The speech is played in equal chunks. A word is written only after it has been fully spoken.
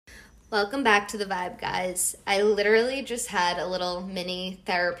Welcome back to The Vibe, guys. I literally just had a little mini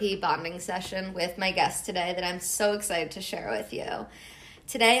therapy bonding session with my guest today that I'm so excited to share with you.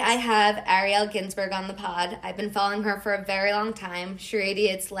 Today I have Ariel Ginsburg on the pod. I've been following her for a very long time. She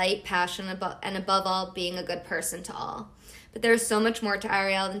radiates light, passion, and above all, being a good person to all. But there's so much more to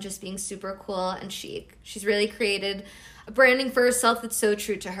Ariel than just being super cool and chic. She's really created a branding for herself that's so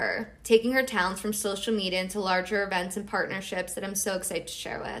true to her, taking her talents from social media into larger events and partnerships that I'm so excited to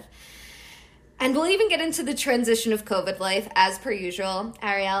share with. And we'll even get into the transition of COVID life as per usual.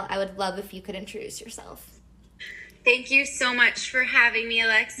 Ariel, I would love if you could introduce yourself. Thank you so much for having me,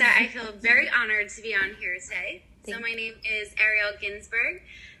 Alexa. I feel very honored to be on here today. So my name is Ariel Ginsburg.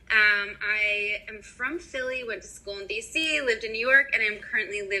 I am from Philly, went to school in DC, lived in New York, and I'm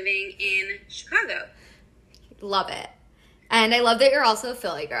currently living in Chicago. Love it. And I love that you're also a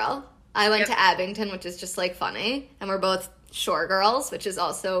Philly girl. I went to Abington, which is just like funny, and we're both shore girls, which is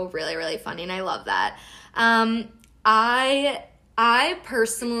also really, really funny, and I love that. I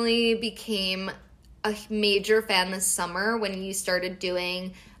personally became a major fan this summer when you started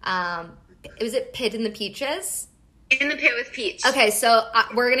doing, was it Pit in the Peaches? In the Pit with Peche. Okay, so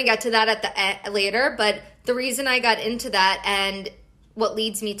we're going to get to that at the later, but the reason I got into that and what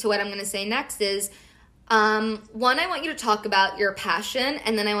leads me to what I'm going to say next is, one, I want you to talk about your passion,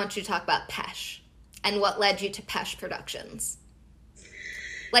 and then I want you to talk about Peche and what led you to Peche Productions.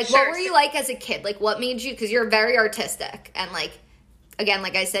 Like, sure. What were you like as a kid? Like, what made you, because you're very artistic, and like, again,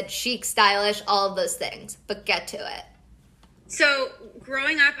 like I said, chic, stylish, all of those things, but get to it. So,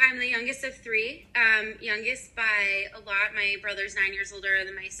 growing up, I'm the youngest of three, youngest by a lot. My brother's 9 years older, and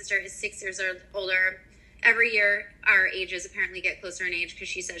my sister is 6 years older. Every year, our ages apparently get closer in age because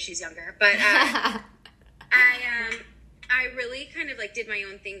she says she's younger. But I really kind of like did my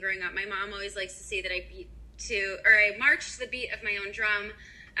own thing growing up. My mom always likes to say that I marched to the beat of my own drum.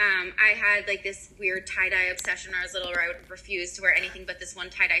 I had like this weird tie-dye obsession when I was little where I would refuse to wear anything but this one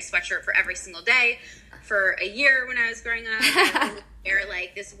tie-dye sweatshirt for every single day for a year when I was growing up. I would wear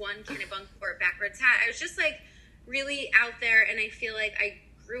like this one Kennebunk backwards hat. I was just like really out there, and I feel like I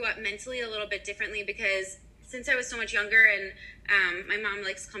grew up mentally a little bit differently because since I was so much younger and my mom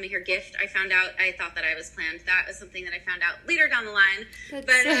likes to call me her gift, I thought that I was planned. That was something that I found out later down the line.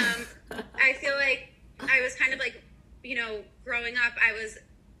 I feel like I was kind of like, growing up, I was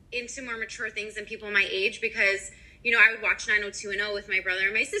into more mature things than people my age because, I would watch 90210 with my brother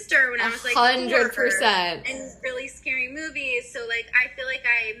and my sister when I was like 100%. And really scary movies. So like, I feel like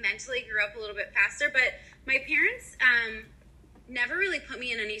I mentally grew up a little bit faster, but my parents never really put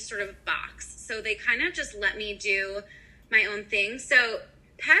me in any sort of box. So they kind of just let me do my own thing. So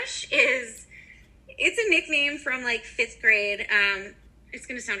Peche it's a nickname from like 5th grade. It's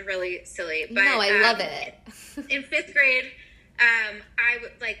going to sound really silly, but no, I love it. In 5th grade,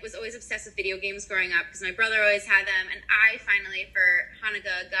 I was always obsessed with video games growing up because my brother always had them, and I finally for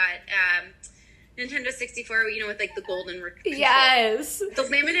Hanukkah got Nintendo 64, with like the golden controller. Yes, the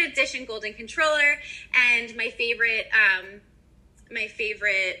limited edition golden controller, and my favorite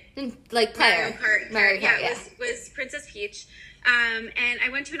like player Mario Kart, was Princess Peach. And I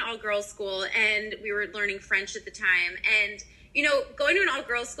went to an all-girls school, and we were learning French at the time. And, going to an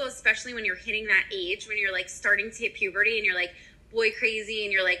all-girls school, especially when you're hitting that age, when you're, like, starting to hit puberty, and you're, like, boy crazy,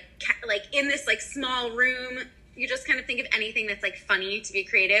 and you're, like in this, like, small room, you just kind of think of anything that's, like, funny to be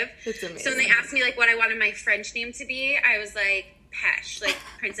creative. That's amazing. So when they asked me, like, what I wanted my French name to be, I was like, Peche, like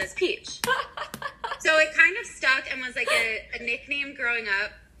Princess Peach. So it kind of stuck and was, like, a nickname growing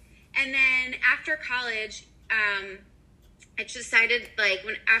up. And then after college, I just decided, like,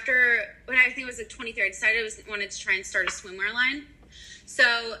 when I think it was like 23rd, I decided I wanted to try and start a swimwear line.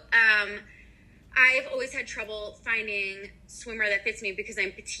 So I've always had trouble finding swimwear that fits me because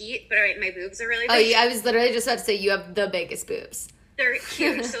I'm petite, but my boobs are really big. Oh, yeah, I was literally just about to say you have the biggest boobs. They're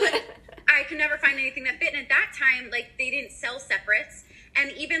huge. So, like, I could never find anything that fit. And at that time, like, they didn't sell separates.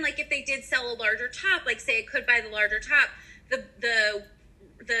 And even, like, if they did sell a larger top, like, say I could buy the larger top, the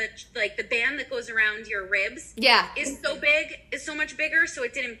band that goes around your ribs is so much bigger, so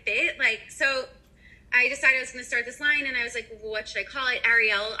it didn't fit. Like, so I decided I was going to start this line, and I was like, well, what should I call it?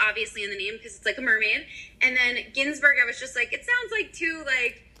 Ariel, obviously in the name, because it's like a mermaid. And then Ginsburg, I was just like, it sounds like too,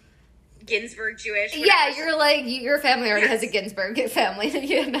 like, Ginsburg Jewish. Whatever. Yeah, you're like, your family already has a Ginsburg family,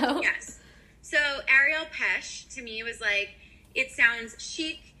 Yes. So Ariel Peche, to me, was like, it sounds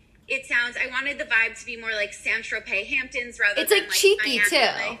chic. I wanted the vibe to be more like Saint-Tropez, Hamptons, rather than like cheeky, Miami,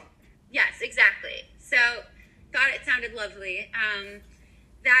 too. Like, yes, exactly. So, thought it sounded lovely.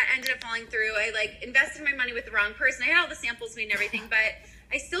 That ended up falling through. I, invested my money with the wrong person. I had all the samples made and everything, but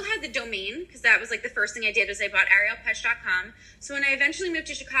I still had the domain because that was like the first thing I did was I bought arielpeche.com. So when I eventually moved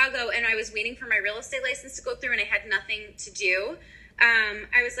to Chicago and I was waiting for my real estate license to go through and I had nothing to do,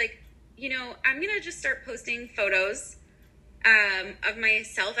 I was like, I'm going to just start posting photos of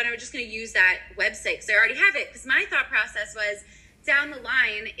myself, and I'm just going to use that website because I already have it. Because my thought process was, down the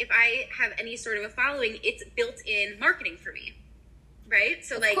line, if I have any sort of a following, it's built-in marketing for me, right?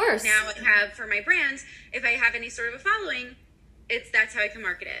 So like now I have for my brands, if I have any sort of a following, that's how I can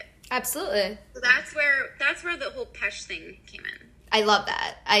market it. Absolutely. So that's where the whole Peche thing came in. I love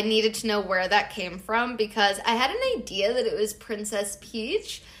that. I needed to know where that came from because I had an idea that it was Princess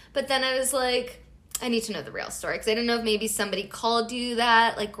Peach, but then I was like, I need to know the real story because I didn't know if maybe somebody called you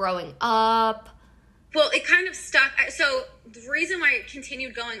that, like growing up. Well, it kind of stuck. So the reason why it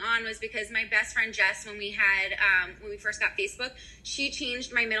continued going on was because my best friend Jess, when we first got Facebook, she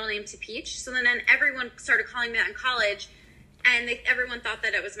changed my middle name to Peach. So then everyone started calling me that in college, and everyone thought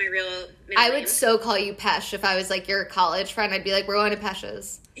that it was my real middle name. I would so call you Peche if I was like your college friend. I'd be like, we're going to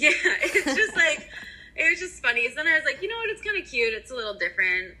Peche's. Yeah, it's just like, it was just funny. So then I was like, you know what, it's kind of cute. It's a little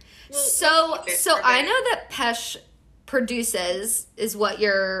different. So I know that Peche produces is what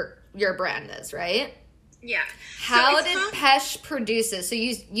your brand is, right? Yeah. How did Peche produces? So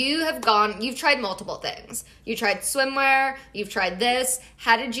you've tried multiple things. You tried swimwear, you've tried this.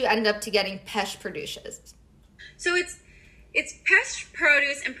 How did you end up to getting Peche produces? So it's Peche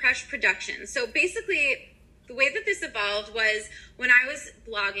Produce and Peche Production. So basically, the way that this evolved was when I was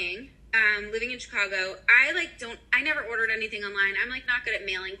blogging, living in Chicago. I never ordered anything online. I'm like not good at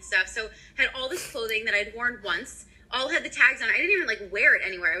mailing stuff. So had all this clothing that I'd worn once, all had the tags on. I didn't even like wear it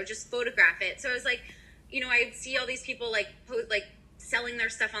anywhere. I would just photograph it. So I was like, I'd see all these people like selling their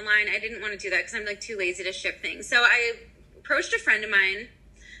stuff online. I didn't want to do that because I'm like too lazy to ship things. So I approached a friend of mine.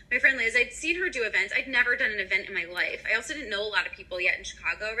 My friend Liz, I'd seen her do events. I'd never done an event in my life. I also didn't know a lot of people yet in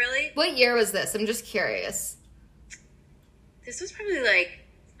Chicago, really. What year was this? I'm just curious. This was probably like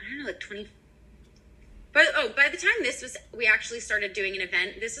 20. By the time we actually started doing an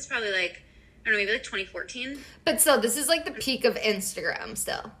event, this was probably like, I don't know, maybe like 2014. But still, this is like the peak of Instagram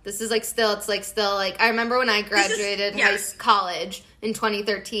still. This is like still, I remember when I graduated college in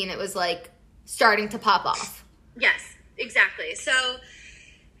 2013, it was like starting to pop off. Yes, exactly. So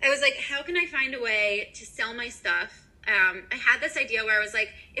I was like, how can I find a way to sell my stuff? I had this idea where I was like,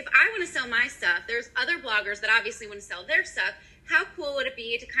 if I want to sell my stuff, there's other bloggers that obviously want to sell their stuff. How cool would it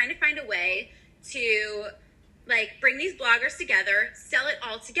be to kind of find a way to like bring these bloggers together, sell it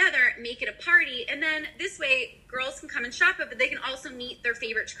all together, make it a party, and then this way girls can come and shop it, but they can also meet their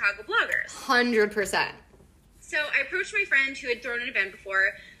favorite Chicago bloggers. 100%. So I approached my friend who had thrown an event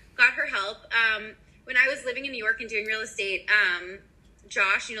before, got her help. When I was living in New York and doing real estate,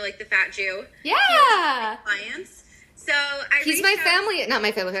 Josh, like the fat Jew. Yeah. He was my clients. So he's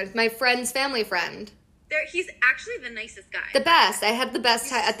my friend's family friend. He's actually the nicest guy. The best. I had the best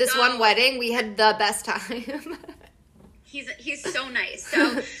time. At this one wedding, we had the best time. He's so nice.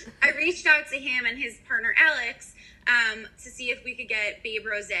 So I reached out to him and his partner, Alex, to see if we could get Babe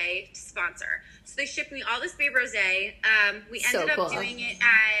Rosé to sponsor. So they shipped me all this Babe Rosé. We ended up doing it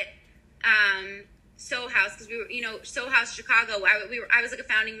at Soho House because we were, Soho House Chicago. I was like a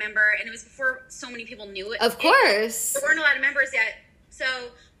founding member, and it was before so many people knew it. Of course. There weren't a lot of members yet. So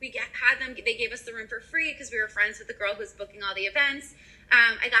we had them, they gave us the room for free because we were friends with the girl who was booking all the events.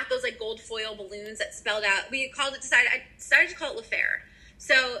 I got those like gold foil balloons that spelled out, I decided to call it L'Affaire.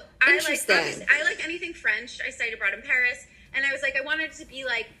 So I like anything French. I studied abroad in Paris, and I was like, I wanted it to be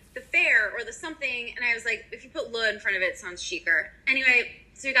like the fair or the something, and I was like, if you put Le in front of it, it sounds chicer. Anyway,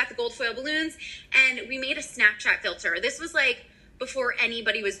 so we got the gold foil balloons, and we made a Snapchat filter. This was like before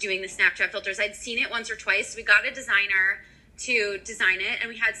anybody was doing the Snapchat filters. I'd seen it once or twice. So we got a designer to design it, and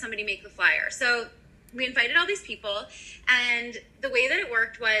we had somebody make the flyer. So we invited all these people, and the way that it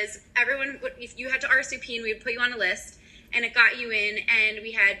worked was if you had to RSVP, and we would put you on a list, and it got you in, and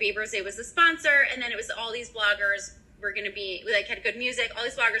we had Babe Rosé was the sponsor, and then it was all these bloggers were going to be, had good music, all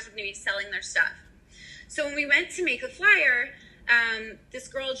these bloggers were going to be selling their stuff. So when we went to make the flyer, this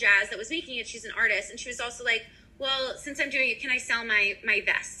girl, Jazz, that was making it, she's an artist, and she was also like, well, since I'm doing it, can I sell my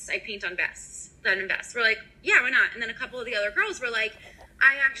vests? I paint on vests, denim vests. We're like, yeah, why not? And then a couple of the other girls were like,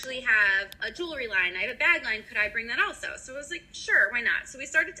 I actually have a jewelry line. I have a bag line. Could I bring that also? So I was like, sure, why not? So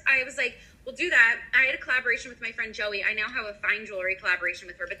I was like, we'll do that. I had a collaboration with my friend Joey. I now have a fine jewelry collaboration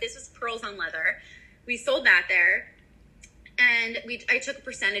with her, but this was pearls on leather. We sold that there, and I took a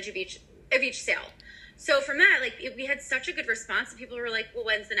percentage of each sale. So from that, we had such a good response, and people were like, well,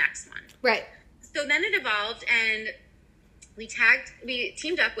 when's the next one? Right. So then it evolved, and we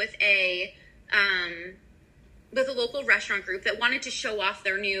teamed up with a with a local restaurant group that wanted to show off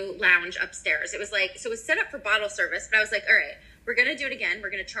their new lounge upstairs. It was like, so it was set up for bottle service, but I was like, all right, we're going to do it again. We're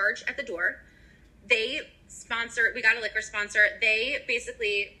going to charge at the door. We got a liquor sponsor.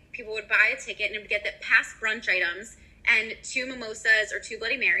 People would buy a ticket and would get the past brunch items and 2 mimosas or 2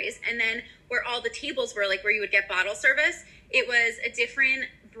 Bloody Marys. And then where all the tables were, like where you would get bottle service, it was a different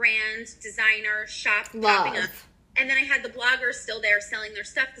brand, designer, shop popping up. And then I had the bloggers still there selling their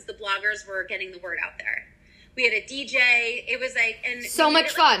stuff because the bloggers were getting the word out there. We had a DJ. It was like, and so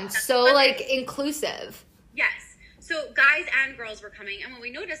much fun. So like inclusive. Yes. So guys and girls were coming. And what we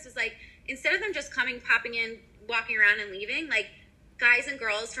noticed was like, instead of them just coming, popping in, walking around and leaving, like guys and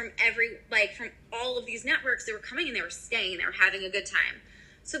girls from from all of these networks, they were coming and they were staying. They were having a good time.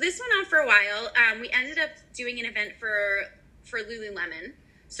 So this went on for a while. We ended up doing an event for Lululemon.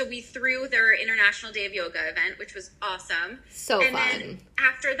 So we threw their International Day of Yoga event, which was awesome. So fun. And then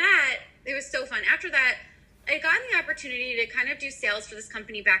after that, it was so fun. After that, I got the opportunity to kind of do sales for this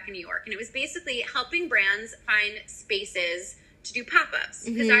company back in New York. And it was basically helping brands find spaces to do pop-ups.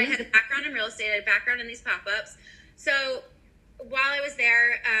 Because I had a background in real estate, I had a background in these pop-ups. So while I was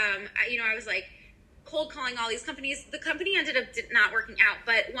there, I was like cold calling all these companies. The company ended up not working out.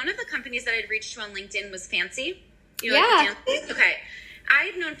 But one of the companies that I'd reached to on LinkedIn was Fancy. You know, yeah. Like okay.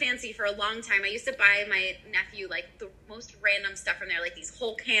 I've known Fancy for a long time. I used to buy my nephew like the most random stuff from there, like these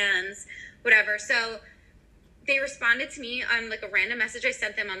Hulk hands, whatever. So they responded to me on like a random message I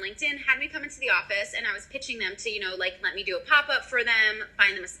sent them on LinkedIn, had me come into the office, and I was pitching them to, let me do a pop-up for them,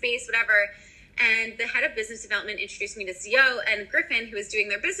 find them a space, whatever. And the head of business development introduced me to Zio, and Griffin, who was doing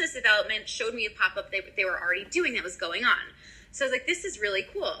their business development, showed me a pop-up they were already doing that was going on. So I was like, this is really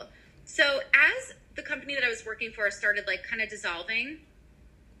cool. So as the company that I was working for started like kind of dissolving,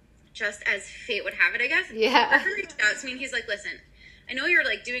 just as fate would have it, I guess. Yeah. Griffin reached out to me and he's like, listen, I know you're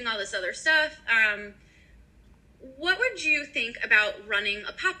like doing all this other stuff. What would you think about running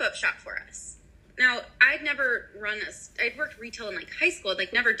a pop-up shop for us? Now, I'd worked retail in like high school. I'd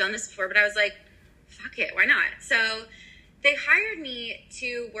like never done this before, but I was like, fuck it, why not? So they hired me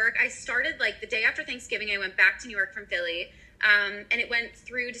to work. I started like the day after Thanksgiving. I went back to New York from Philly. And it went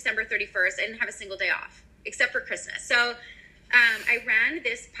through December 31st. I didn't have a single day off except for Christmas. So I ran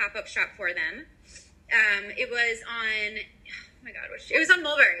this pop-up shop for them. It was on, it was on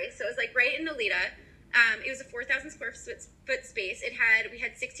Mulberry. So it was like right in Nolita. It was a 4,000 square foot space. We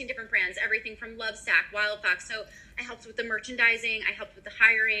had 16 different brands, everything from Lovesac, Wild Fox. So I helped with the merchandising. I helped with the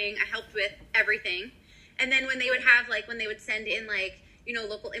hiring. I helped with everything. And then when they would send in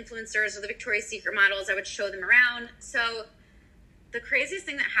local influencers or the Victoria's Secret models, I would show them around. So the craziest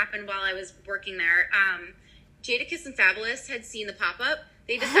thing that happened while I was working there, Jadakiss and Fabulous had seen the pop-up.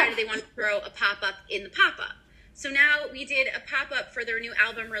 They decided they wanted to throw a pop-up in the pop-up. So now we did a pop-up for their new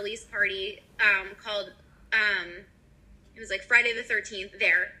album release party called, it was like Friday the 13th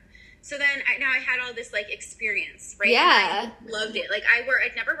there. So then I had all this like experience, right? Yeah. And I loved it. Like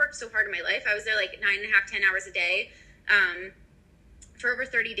I'd never worked so hard in my life. I was there like 9.5, 10 hours a day for over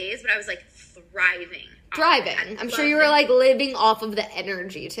 30 days, but I was like thriving. I'm sure you were like living off of the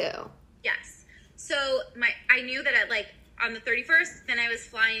energy too. Yes. So I knew that on the 31st, then I was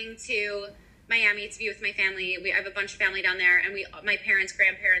flying to Miami to be with my family. I have a bunch of family down there, and my parents,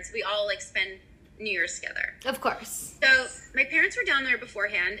 grandparents, we all like spend New Year's together. Of course. So my parents were down there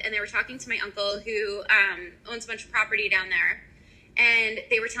beforehand, and they were talking to my uncle who owns a bunch of property down there, and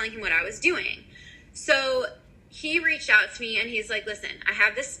they were telling him what I was doing. So he reached out to me, and he's like, listen, I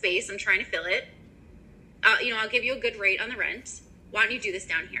have this space. I'm trying to fill it. I'll give you a good rate on the rent. Why don't you do this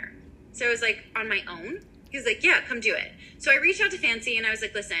down here? So I was like, on my own? He was like, yeah, come do it. So I reached out to Fancy, and I was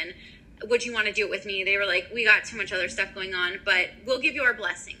like, listen, would you want to do it with me? They were like, we got too much other stuff going on, but we'll give you our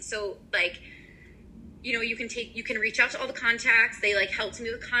blessing. So you can reach out to all the contacts. They helped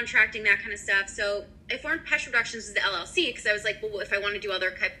me with contracting, that kind of stuff. So I formed Peche Productions as the LLC because I was like, well, if I want to do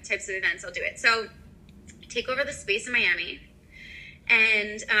other types of events, I'll do it. So I take over the space in Miami,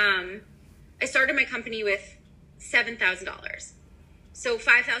 and I started my company with $7,000. So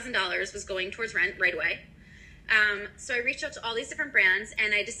 $5,000 was going towards rent right away. So I reached out to all these different brands,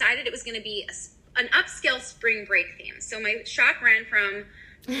 and I decided it was going to be an upscale spring break theme. So my shop ran from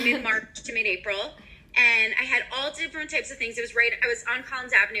mid-March to mid-April, and I had all different types of things. I was on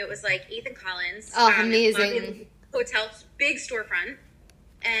Collins Avenue. It was like 8th and Collins. Oh, amazing. Hotel, big storefront,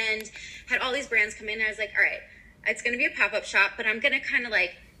 and had all these brands come in. And I was like, all right, it's going to be a pop-up shop, but I'm going to kind of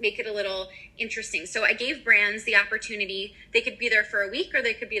make it a little interesting. So I gave brands the opportunity. They could be there for a week, or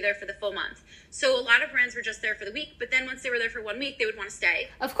they could be there for the full month. So a lot of brands were just there for the week, but then once they were there for 1 week, they would want to stay.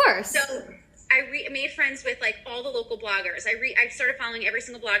 Of course. So I made friends with all the local bloggers. I started following every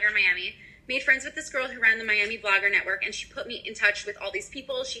single blogger in Miami, made friends with this girl who ran the Miami Blogger Network, and she put me in touch with all these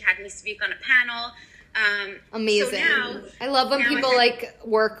people. She had me speak on a panel. Amazing. So now, I love when people like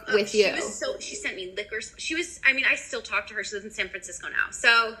work with you. She sent me liquors. I still talk to her. She lives in San Francisco now.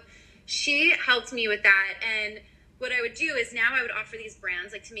 So she helped me with that. And what I would do is now I would offer these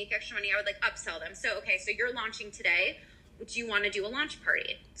brands, like, to make extra money, I would like upsell them. So, okay, so you're launching today. Do you want to do a launch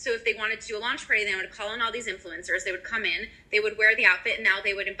party? So if they wanted to do a launch party, they would call in all these influencers. They would come in, they would wear the outfit, and now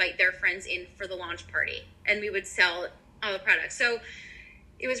they would invite their friends in for the launch party. And we would sell all the products. So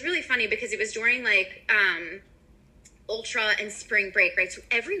it was really funny because it was during like Ultra and spring break, right? So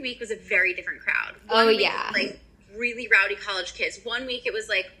every week was a very different crowd. One week was, like, really rowdy college kids. 1 week it was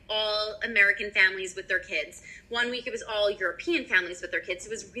like all American families with their kids. 1 week it was all European families with their kids.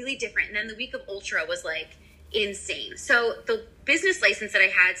 It was really different. And then the week of Ultra was like insane. So the business license that I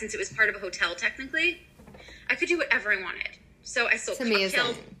had, since it was part of a hotel technically, I could do whatever I wanted. So I sold cocktails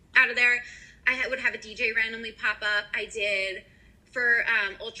out of there. Would have a DJ randomly pop up. I did for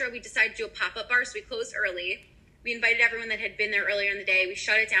Ultra, we decided to do a pop-up bar, so we closed early. We invited everyone that had been there earlier in the day. We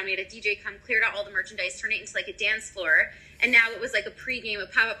shut it down. We had a DJ come, cleared out all the merchandise, turned it into like a dance floor. And now it was like a pregame, a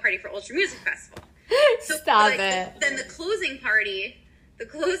pop-up party for Ultra Music Festival. So Stop it. Then the closing party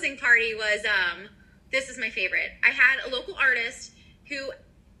was, this is my favorite. I had a local artist who,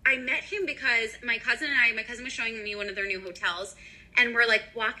 I met him because my cousin was showing me one of their new hotels. And we're like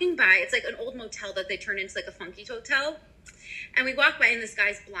walking by. It's like an old motel that they turned into like a funky hotel. And we walk by and this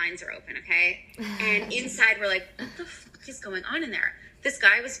guy's blinds are open, okay? And inside we're like, what the fuck is going on in there? This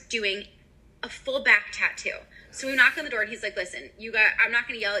guy was doing a full back tattoo. So we knock on the door and he's like, listen, I'm not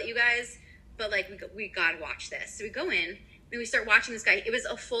going to yell at you guys, but like we got to watch this. So we go in and we start watching this guy. It was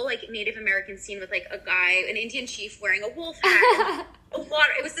a full like Native American scene with like a guy, an Indian chief wearing a wolf hat. And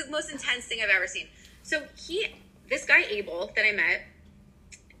it was the most intense thing I've ever seen. So this guy Abel that I met,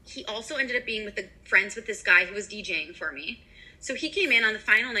 he also ended up being friends with this guy who was DJing for me. So he came in on the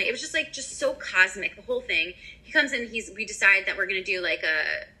final night. It was just so cosmic, the whole thing. He comes in, we decide that we're going to do like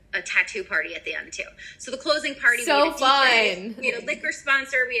a tattoo party at the end too. So the closing party, so we had a fun. DJ, we had a liquor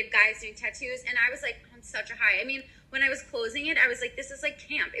sponsor, we had guys doing tattoos, and I was like on such a high. I mean, when I was closing it, I was like, this is like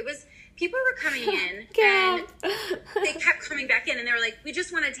camp. People were coming in and they kept coming back in and they were like, we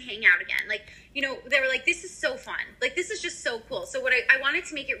just wanted to hang out again. Like, you know, they were like, this is so fun. Like, this is just so cool. So what I wanted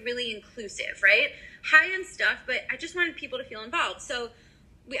to make it really inclusive, right? High-end stuff, but I just wanted people to feel involved. So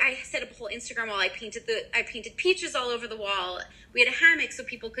I set up a whole Instagram wall. I painted peaches all over the wall. We had a hammock so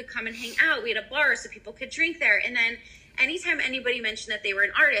people could come and hang out. We had a bar so people could drink there. And then anytime anybody mentioned that they were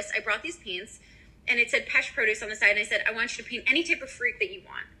an artist, I brought these paints and it said Peche Produce on the side. And I said, I want you to paint any type of fruit that you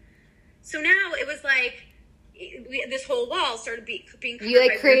want. So now it was like this whole wall started being covered. You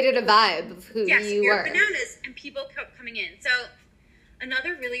like created a vibe of who you were. Bananas, and people kept coming in. So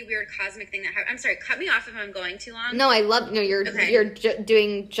another really weird cosmic thing that happened. I'm sorry, cut me off if I'm going too long. No, you're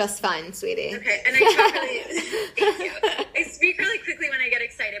doing just fine, sweetie. Okay, and I talk really. Thank you. I speak really quickly when I get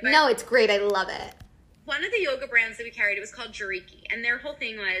excited. But no, it's great. I love it. One of the yoga brands that we carried, it was called Jariki, and their whole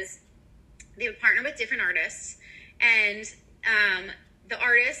thing was they would partner with different artists, and the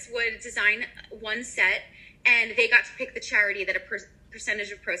artists would design one set, and they got to pick the charity that a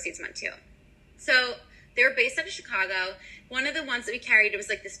percentage of proceeds went to. So they were based out of Chicago. One of the ones that we carried, it was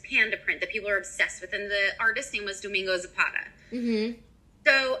like this panda print that people are obsessed with, and the artist's name was Domingo Zapata. Mm-hmm.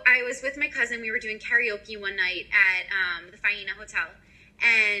 So I was with my cousin. We were doing karaoke one night at the Faina Hotel,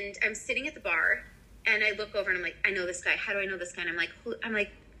 and I'm sitting at the bar, and I look over, and I'm like, I know this guy. How do I know this guy? And I'm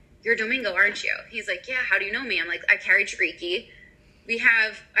like, you're Domingo, aren't you? He's like, yeah. How do you know me? I'm like, I carry Jariki.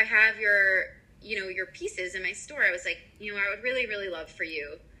 I have your pieces in my store. I was like, I would really, really love for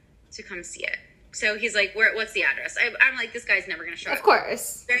you to come see it. So he's like, what's the address? I'm like, this guy's never going to show up. Of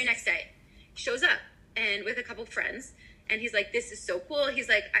course. Very next day, he shows up and with a couple friends, and he's like, this is so cool. He's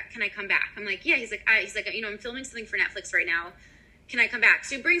like, can I come back? I'm like, yeah. He's like, I'm filming something for Netflix right now. Can I come back?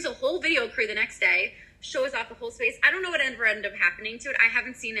 So he brings a whole video crew the next day, shows off the whole space. I don't know what ended up happening to it. I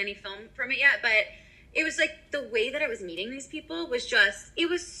haven't seen any film from it yet, but it was like the way that I was meeting these people was it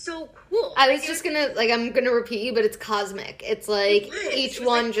was so cool. I'm gonna repeat you, but it's cosmic. It's like each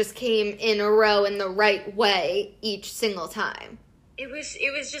one just came in a row in the right way each single time. It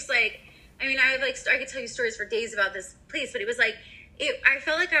was just like, I mean, I could tell you stories for days about this place, but it was like, I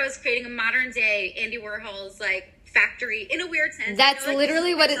felt like I was creating a modern day Andy Warhol's like factory in a weird sense. That's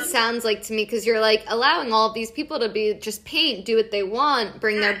literally what it sounds like to me, because you're like allowing all of these people to just paint, do what they want,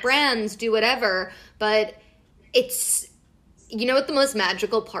 bring their brands, do whatever. But it's, what the most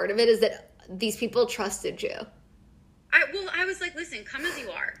magical part of it is that these people trusted you. I was like, listen, come as you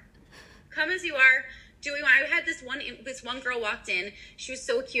are. Come as you are. I had this one girl walked in. She was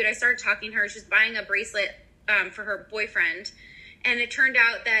so cute. I started talking to her. She was buying a bracelet for her boyfriend. And it turned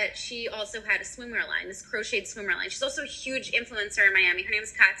out that she also had a swimwear line, this crocheted swimwear line. She's also a huge influencer in Miami. Her name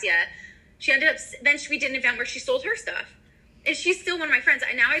is Katya. She ended up, we did an event where she sold her stuff. And she's still one of my friends.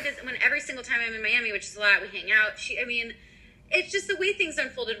 Every single time I'm in Miami, which is a lot, we hang out. It's just the way things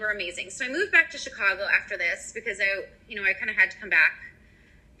unfolded were amazing. So I moved back to Chicago after this because I kind of had to come back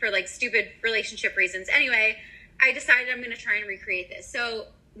for like stupid relationship reasons. Anyway, I decided I'm going to try and recreate this. So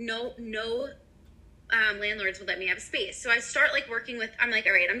no landlords would let me have a space. So I start like working with, I'm like,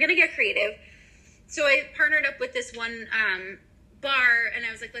 all right, I'm going to get creative. So I partnered up with this one bar, and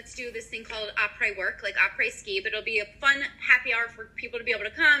I was like, let's do this thing called après work, like après ski, but it'll be a fun happy hour for people to be able to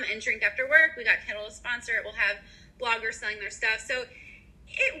come and drink after work. We got Kettle to sponsor it. We'll have bloggers selling their stuff. So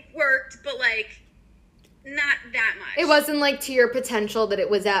it worked, but like not that much. It wasn't like to your potential that it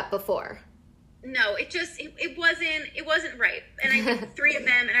was at before. No, it wasn't right. And I did 3 of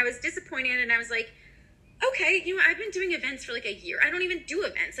them, and I was disappointed, and I was like, okay, I've been doing events for like a year. I don't even do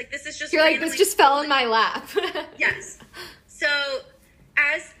events. Like, this is just... You're like, this just fell in my lap. Yes. So,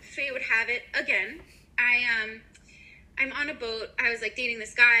 as fate would have it, again, I'm on a boat. I was like dating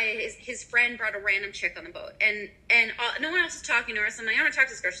this guy. His friend brought a random chick on the boat, and no one else is talking to her. So I'm like, I'm gonna talk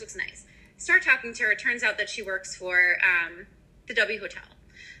to this girl. She looks nice. Start talking to her. It turns out that she works for the W Hotel.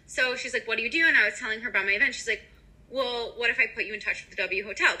 So she's like, what do you do? And I was telling her about my event. She's like, well, what if I put you in touch with the W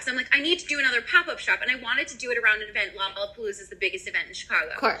Hotel? Because I'm like, I need to do another pop-up shop, and I wanted to do it around an event. Lollapalooza is the biggest event in Chicago.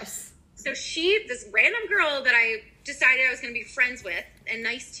 Of course. So this random girl that I decided I was going to be friends with and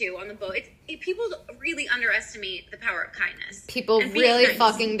nice to on the boat, people really underestimate the power of kindness. People really nice.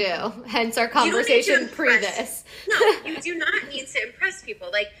 Fucking do. Hence our conversation pre this. No, you do not need to impress people.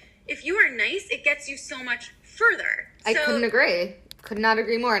 Like, if you are nice, it gets you so much further. I couldn't agree. Could not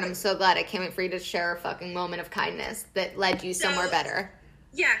agree more, and I'm so glad. I can't wait for you to share a fucking moment of kindness that led you somewhere better.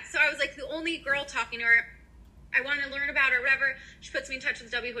 Yeah, so I was like the only girl talking to her. I want to learn about her, whatever. She puts me in touch with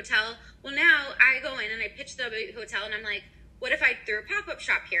the W Hotel. Well, now I go in and I pitch the W Hotel, and I'm like, what if I threw a pop-up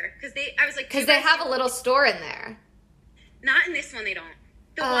shop here? Because they have a little store in there. Not in this one, they don't.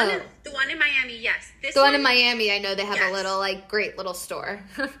 The one in Miami, yes. The one in Miami, I know they have a little, like, great little store.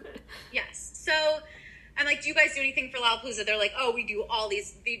 Yes. So I'm like, do you guys do anything for Lollapalooza? They're like, oh, we do all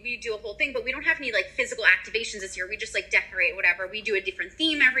these, we do a whole thing, but we don't have any, like, physical activations this year. We just, like, decorate, whatever. We do a different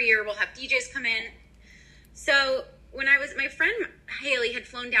theme every year. We'll have DJs come in. So my friend Haley had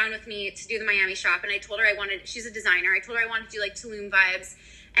flown down with me to do the Miami shop, and I told her she's a designer. I told her I wanted to do, like, Tulum vibes.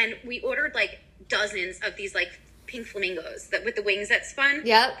 And we ordered, like, dozens of these, like, pink flamingos with the wings that spun.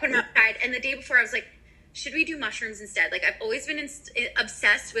 Yep. Put them outside. And the day before, I was like, should we do mushrooms instead? Like, I've always been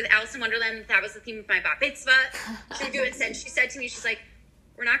obsessed with Alice in Wonderland. That was the theme of my bat mitzvah. Should we do it instead? She said to me, she's like,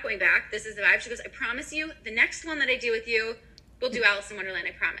 we're not going back. This is the vibe. She goes, I promise you, the next one that I do with you, we'll do Alice in Wonderland.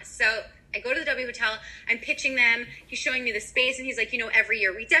 I promise. So I go to the W Hotel. I'm pitching them. He's showing me the space, and he's like, every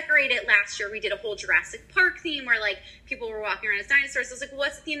year we decorate it. Last year we did a whole Jurassic Park theme where, like, people were walking around as dinosaurs. So I was like, well,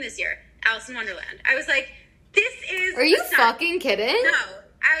 what's the theme this year? Alice in Wonderland. I was like, this is Are you fucking kidding? No.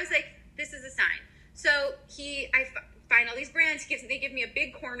 I was like, this is a sign. So I find all these brands. They give me a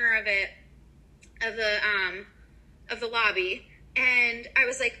big corner of it, of the lobby, and I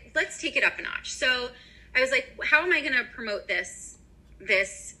was like, let's take it up a notch. So I was like, how am I going to promote this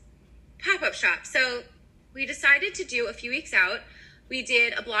pop-up shop? So we decided to do a few weeks out. We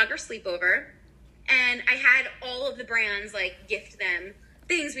did a blogger sleepover, and I had all of the brands like gift them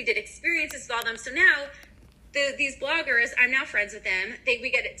things. We did experiences with all of them. So now these bloggers, I'm now friends with them.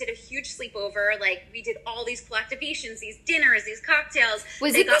 Did a huge sleepover. Like, we did all these cool activations, these dinners, these cocktails.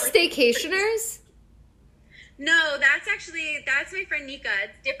 Was it the Staycationers? No, that's my friend Nika.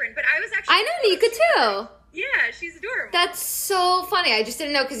 It's different, but I know Nika too. Yeah, she's adorable. That's so funny. I just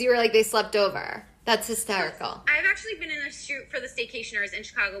didn't know because you were like, they slept over. That's hysterical. I've actually been in a shoot for the Staycationers in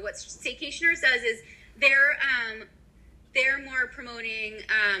Chicago. What Staycationers does is they're more promoting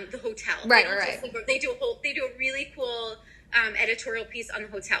the hotel. Right. They do a really cool editorial piece on the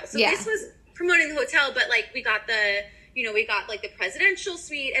hotel. So This was promoting the hotel, but like we got like the presidential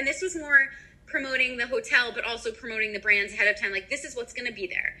suite, and this was more promoting the hotel, but also promoting the brands ahead of time. Like, this is what's going to be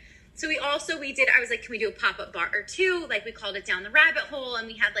there. So I was like, can we do a pop-up bar or two? Like, we called it Down the Rabbit Hole, and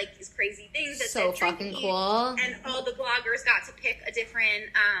we had like these crazy things that so fucking cool. And all the bloggers got to pick a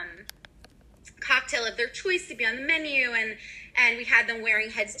different cocktail of their choice to be on the menu, and we had them wearing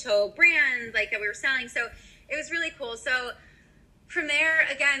head to toe brands like that we were selling. So it was really cool. So from there,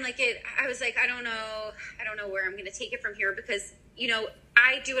 again, I was like, I don't know where I'm going to take it from here, because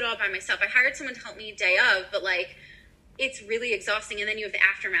I do it all by myself. I hired someone to help me day of, but like it's really exhausting. And then you have the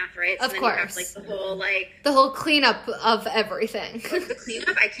aftermath, right? So of then course. You have, like, the whole cleanup of everything. The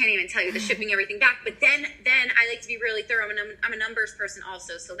cleanup, I can't even tell you, the shipping everything back. But then I like to be really thorough. I'm a numbers person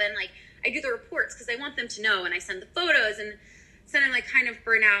also. So then, like, I do the reports because I want them to know, and I send the photos, and so then I'm, like, kind of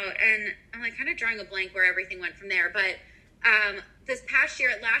burnt out, and I'm, like, kind of drawing a blank where everything went from there. But last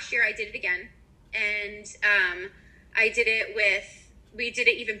year I did it again, and we did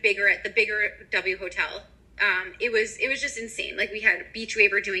it even bigger at the bigger W Hotel. It was just insane. Like, we had Beach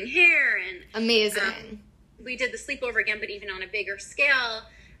Waver doing hair, and amazing. We did the sleepover again, but even on a bigger scale.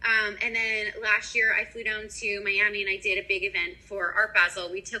 And then last year I flew down to Miami, and I did a big event for Art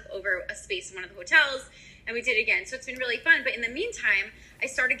Basel. We took over a space in one of the hotels, and we did it again. So it's been really fun. But in the meantime, I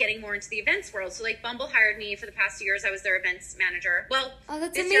started getting more into the events world. So, like, Bumble hired me for the past 2 years. I was their events manager. Well, oh,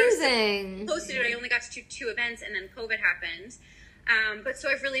 that's amazing. Posted it. I only got to do 2 events, and then COVID happened. But so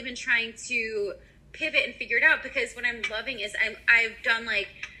I've really been trying to pivot and figure it out, because what I'm loving is I've done, like,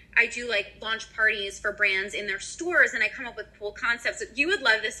 I do, like, launch parties for brands in their stores, and I come up with cool concepts. You would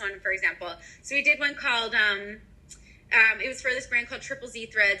love this one, for example. So we did one called, it was for this brand called Triple Z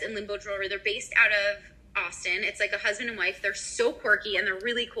Threads and Limbo Jewelry. They're based out of Austin. It's like a husband and wife. They're so quirky, and they're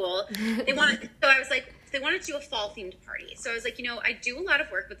really cool. So I was like, they wanted to do a fall themed party. So I was like, I do a lot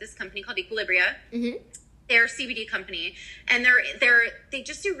of work with this company called Equilibria. Mm-hmm. They're a CBD company, and they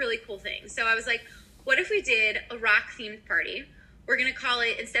just do really cool things. So I was like, what if we did a rock themed party? We're going to call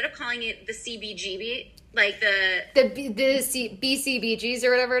it, instead of calling it the CBGB, like the BCBGs or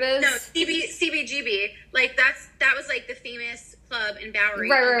whatever it is. No, CBGB. Like, that was like the famous club in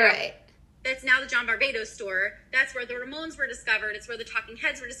Bowery. Right. That's now the John Barbados store. That's where the Ramones were discovered. It's where the Talking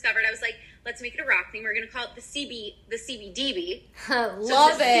Heads were discovered. I was like, let's make it a rock theme. We're going to call it the CBDB.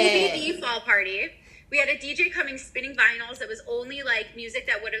 Love it. CBD fall party. We had a DJ coming spinning vinyls that was only, like, music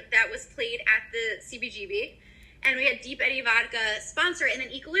that was played at the CBGB. And we had Deep Eddy Vodka sponsor it, and then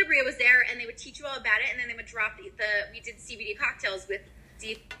Equilibria was there, and they would teach you all about it, and then they would drop we did CBD cocktails with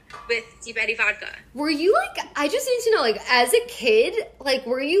Deep Eddy Vodka. Were you, like, I just need to know, like, as a kid, like,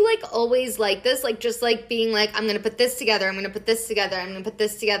 were you, like, always like this? Like, just, like, being like, I'm going to put this together, I'm going to put this together, I'm going to put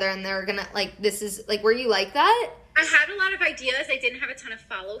this together, and they're going to, like, this is, like, were you like that? I had a lot of ideas. I didn't have a ton of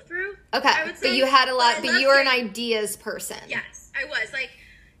follow-through. Okay, I would say, but you had a lot, but you were an ideas person. Yes, I was. Like,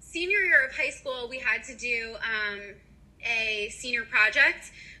 senior year of high school, we had to do a senior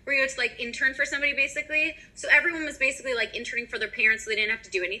project where you had to, like, intern for somebody, basically. So everyone was basically, like, interning for their parents, so they didn't have to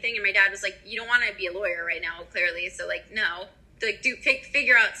do anything. And my dad was like, you don't want to be a lawyer right now, clearly. So, like, no. Like,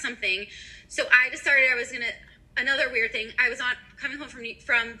 figure out something. So I decided I was going to, another weird thing, I was coming home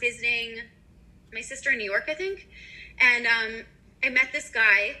from visiting my sister in New York, I think. And I met this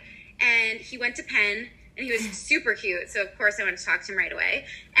guy, and he went to Penn, and he was super cute. So, of course, I wanted to talk to him right away.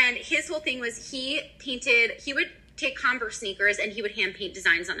 And his whole thing was he would take Converse sneakers, and he would hand paint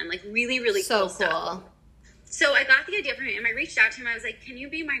designs on them, like, really, really cool stuff. So I got the idea from him, and I reached out to him. I was like, can you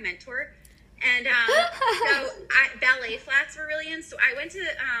be my mentor? And so ballet flats were really in. So I went to,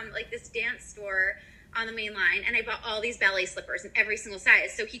 like, this dance store on the main line, and I bought all these ballet slippers in every single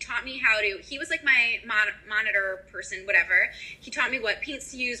size. So he taught me he was like my monitor person, whatever. He taught me what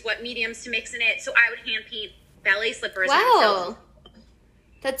paints to use, what mediums to mix in it. So I would hand paint ballet slippers. Wow.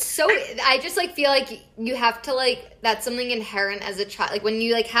 That's so, I just, like, feel like you have to, like, that's something inherent as a child. Like, when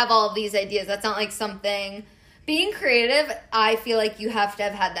you, like, have all of these ideas, that's not, like, something, being creative, I feel like you have to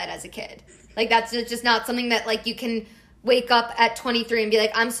have had that as a kid. Like, that's just not something that, like, you can wake up at 23 and be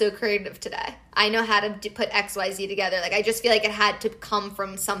like, I'm so creative today. I know how to put XYZ together. Like, I just feel like it had to come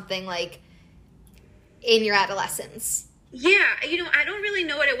from something, like, in your adolescence. Yeah, I don't really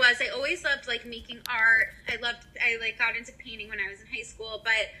know what it was. I always loved, like, making art. I got into painting when I was in high school,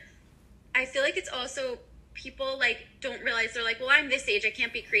 but I feel like it's also people, like, don't realize, they're like, well, I'm this age, I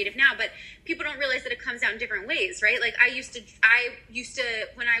can't be creative now, but people don't realize that it comes out in different ways, right? Like, I used to,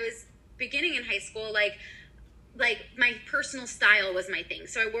 when I was beginning in high school, like my personal style was my thing.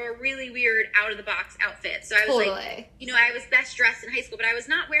 So I wore a really weird out-of-the-box outfit. So I was like, I was best dressed in high school, but I was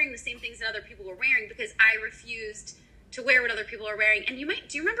not wearing the same things that other people were wearing because I refused to wear what other people are wearing. And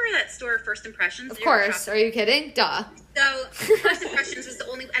do you remember that store, First Impressions? Of course. Are you kidding? Duh. So First Impressions was the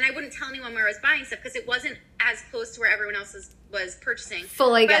only, and I wouldn't tell anyone where I was buying stuff because it wasn't as close to where everyone else was purchasing.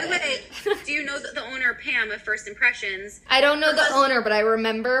 Fully By get the way, do you know the owner, Pam, of First Impressions? I don't know the owner, but I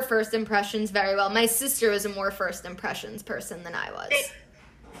remember First Impressions very well. My sister was a more First Impressions person than I was.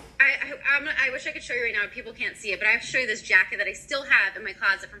 I wish I could show you right now. People can't see it, but I have to show you this jacket that I still have in my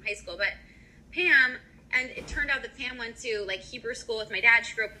closet from high school. But Pam, and it turned out that Pam went to, like, Hebrew school with my dad.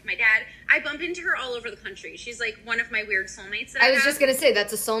 She grew up with my dad. I bump into her all over the country. She's, like, one of my weird soulmates that I was just going to say,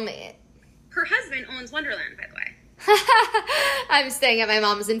 that's a soulmate. Her husband owns Wonderland, by the way. I'm staying at my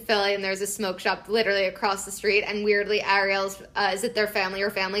mom's in Philly, and there's a smoke shop literally across the street, and weirdly, Ariel's, is it their family or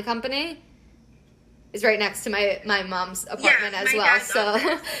family company? Is right next to my mom's apartment as well.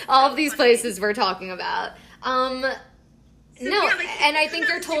 So all of these places we're talking about. No, and I think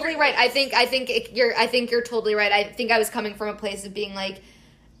you're totally right. I think you're totally right. I think I was coming from a place of being like,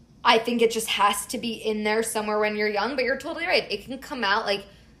 I think it just has to be in there somewhere when you're young, but you're totally right. It can come out like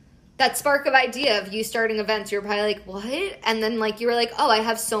that spark of idea of you starting events. You're probably like, what? And then like you were like, oh, I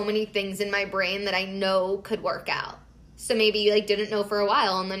have so many things in my brain that I know could work out. So maybe you like didn't know for a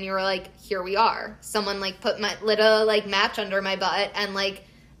while, and then you were like, here we are. Someone like lit a like match under my butt, and like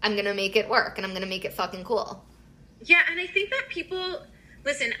I'm gonna make it work, and I'm gonna make it fucking cool. Yeah, and I think that people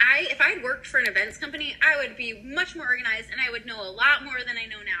listen. If I'd worked for an events company, I would be much more organized, and I would know a lot more than I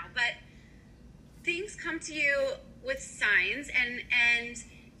know now. But things come to you with signs, and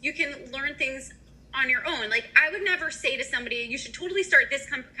you can learn things on your own. Like, I would never say to somebody, you should totally start this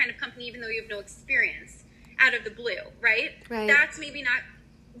kind of company even though you have no experience, out of the blue, right? That's maybe not,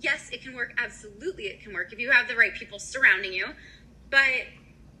 yes, it can work. Absolutely it can work if you have the right people surrounding you.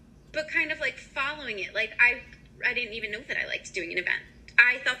 But kind of like following it. Like, I didn't even know that I liked doing an event.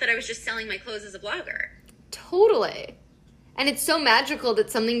 I thought that I was just selling my clothes as a blogger. Totally. And it's so magical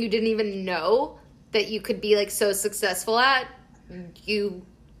that something you didn't even know that you could be like so successful at, you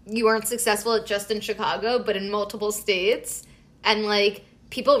weren't successful at just in Chicago, but in multiple states, and like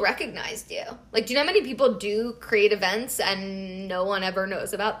people recognized you. Like, do you know how many people do create events and no one ever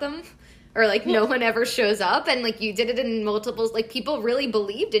knows about them? Or like no one ever shows up, and like you did it in multiples, like people really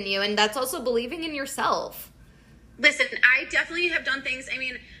believed in you, and that's also believing in yourself. Listen, I definitely have done things. I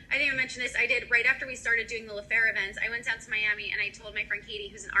mean, I didn't even mention this. I did right after we started doing the LaFair events. I went down to Miami and I told my friend Katie,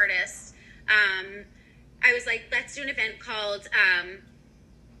 who's an artist, I was like, let's do an event called,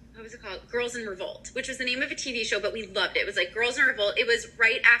 what was it called? Girls in Revolt, which was the name of a TV show, but we loved it. It was like Girls in Revolt. It was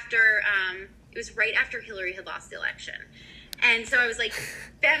right after Hillary had lost the election. And so I was like,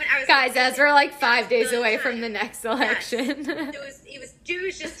 guys, as we're like 5 days away from the next election. Yes. It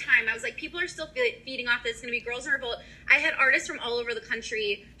was just time. I was like, people are still feeding off this. It's going to be Girls in Revolt. I had artists from all over the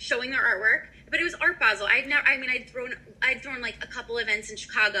country showing their artwork, but it was Art Basel. I'd thrown like a couple events in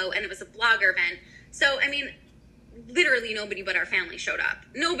Chicago, and it was a blogger event. So, I mean, literally nobody but our family showed up.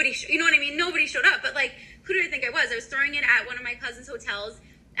 Nobody, you know what I mean? Nobody showed up. But like, who did I think I was? I was throwing it at one of my cousin's hotels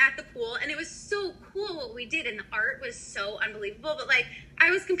at the pool, and it was so cool what we did, and the art was so unbelievable. But like,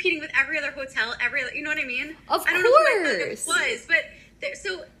 I was competing with every other hotel, you know what I mean? Of course. I don't know who I was, but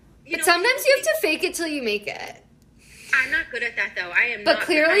sometimes you have to fake it till you make it. I'm not good at that though. I am. But not,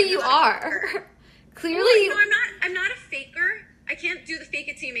 clearly you are. Clearly, I'm not a faker. I can't do the fake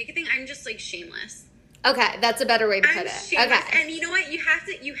it till you make it thing. I'm just like shameless. Okay, that's a better way to put it. Shameless. Okay, and you know what? You have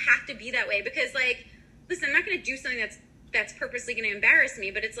to be that way, because like, listen, I'm not going to do something that's purposely going to embarrass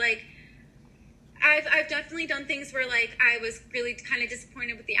me, but it's like, I've definitely done things where like I was really kind of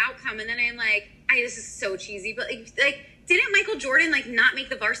disappointed with the outcome, and then I'm like, this is so cheesy, but like didn't Michael Jordan like not make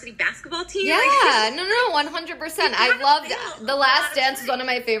the varsity basketball team? Yeah, like, no, 100%. I loved The Last Dance was one of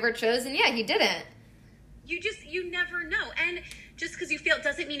my favorite shows, and yeah, he didn't. You never know, and just because you fail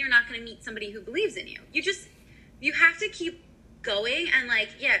doesn't mean you're not going to meet somebody who believes in you. You have to keep going and like,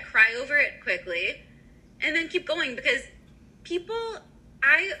 cry over it quickly, and then keep going, because people,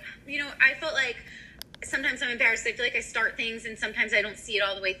 I felt like sometimes I'm embarrassed. I feel like I start things and sometimes I don't see it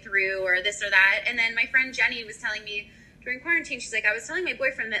all the way through, or this or that. And then my friend Jenny was telling me during quarantine, she's like, I was telling my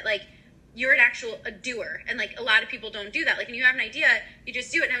boyfriend that like, you're a doer, and like a lot of people don't do that. Like, when you have an idea, you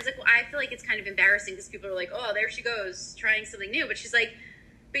just do it. And I was like, well, I feel like it's kind of embarrassing because people are like, oh, there she goes trying something new. But she's like,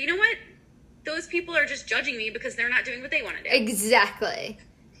 but you know what? Those people are just judging me because they're not doing what they want to do. Exactly.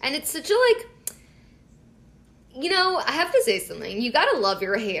 And it's such a like, I have to say something. You gotta love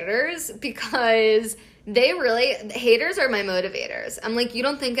your haters, because haters are my motivators. I'm like, you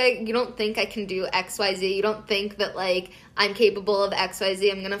don't think I can do XYZ. You don't think that like I'm capable of XYZ.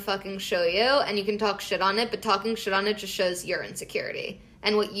 I'm gonna fucking show you, and you can talk shit on it, but talking shit on it just shows your insecurity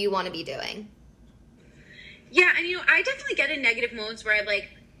and what you want to be doing. Yeah, and I definitely get in negative modes where I'm like,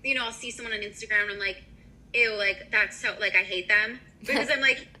 I'll see someone on Instagram and I'm like, ew, like that's so like I hate them, because I'm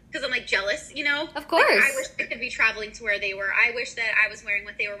like jealous, Of course. Like, I wish I could be traveling to where they were. I wish that I was wearing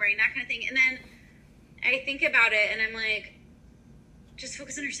what they were wearing, that kind of thing. And then I think about it and I'm like, just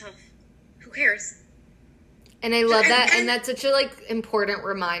focus on yourself. Who cares? And I love that. And that's such a like important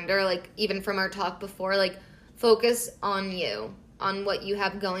reminder, like even from our talk before, like focus on you, on what you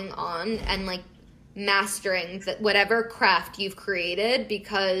have going on, and like mastering whatever craft you've created,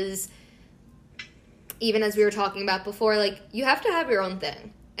 because even as we were talking about before, like you have to have your own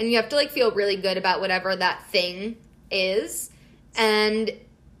thing, and you have to like feel really good about whatever that thing is, and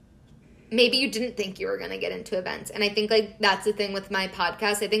maybe you didn't think you were going to get into events. And I think, like, that's the thing with my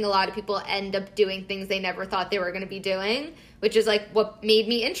podcast. I think a lot of people end up doing things they never thought they were going to be doing, which is, like, what made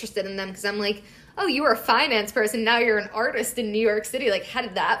me interested in them. Because I'm like, oh, you were a finance person, now you're an artist in New York City. Like, how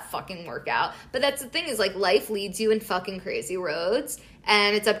did that fucking work out? But that's the thing is, like, life leads you in fucking crazy roads.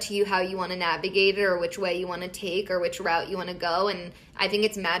 And it's up to you how you want to navigate it or which way you want to take or which route you want to go. And I think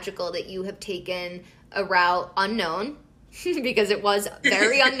it's magical that you have taken a route unknown because it was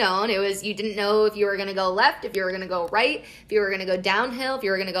very unknown. It was, you didn't know if you were going to go left, if you were going to go right, if you were going to go downhill, if you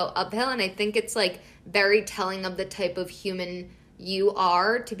were going to go uphill. And I think it's, like, very telling of the type of human you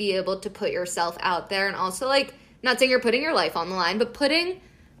are to be able to put yourself out there. And also, like, not saying you're putting your life on the line, but putting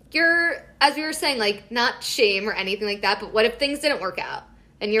your, as we were saying, like, not shame or anything like that, but what if things didn't work out?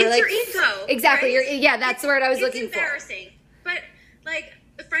 And you're it's like, your ego. Exactly. Right? Yeah, that's the word I was looking for. It's embarrassing. But, like,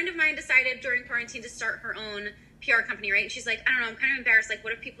 a friend of mine decided during quarantine to start her own PR company, right? And she's like, I don't know, I'm kind of embarrassed. Like,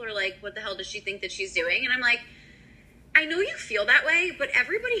 what if people are like, what the hell does she think that she's doing? And I'm like, I know you feel that way, but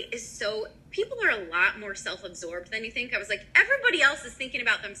everybody is so, people are a lot more self-absorbed than you think. I was like, everybody else is thinking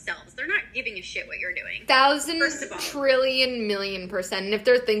about themselves. They're not giving a shit what you're doing. 1,000 trillion million %. And if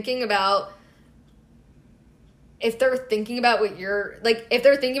they're thinking about what you're, like, if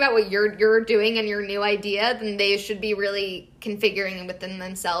they're thinking about what you're doing and your new idea, then they should be really configuring within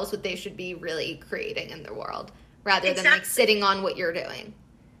themselves what they should be really creating in the world, rather than, like, sitting on what you're doing.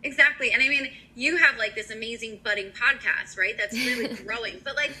 Exactly. And I mean, you have, like, this amazing budding podcast, right? That's really growing.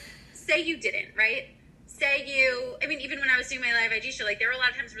 But, like, say you didn't, right? Say you, I mean, even when I was doing my live IG show, like, there were a lot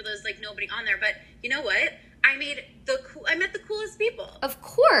of times where there's, like, nobody on there. But you know what? I met the coolest people. Of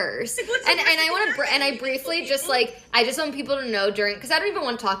course. Like, I briefly just, like, I just want people to know because I don't even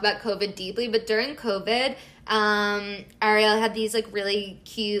want to talk about COVID deeply, but during COVID, Ariel had these, like, really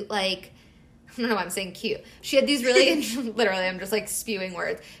cute, like, I don't know why I'm saying cute. She had these really, literally, I'm just, like, spewing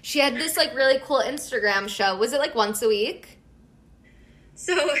words. She had this, like, really cool Instagram show. Was it, like, once a week?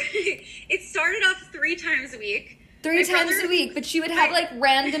 So, it started off 3 times a week. 3 times a week, but she would have, like,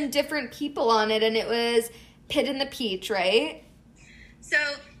 random different people on it, and it was Pit in the Peach, right? So,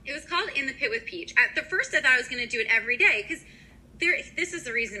 it was called In the Pit with Peach. At the first, I thought I was going to do it every day, because this is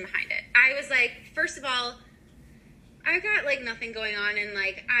the reason behind it. I was like, first of all, I got, like, nothing going on, and,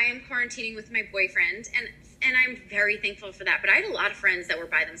 like, I am quarantining with my boyfriend, and I'm very thankful for that. But I had a lot of friends that were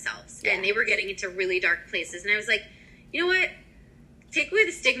by themselves, and they were getting into really dark places. And I was like, you know what? Take away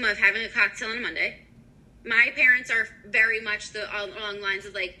the stigma of having a cocktail on a Monday. My parents are very much along lines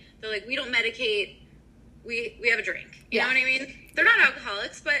of, like, they're like, we don't medicate, we have a drink. You know what I mean? They're not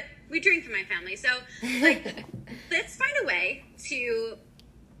alcoholics, but we drink in my family. So, like, let's find a way to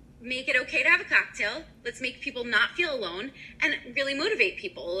make it okay to have a cocktail. Let's make people not feel alone and really motivate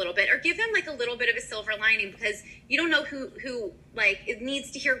people a little bit, or give them, like, a little bit of a silver lining, because you don't know who like, it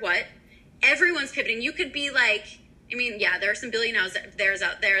needs to hear what. Everyone's pivoting. You could be like, I mean, yeah, there are some billionaires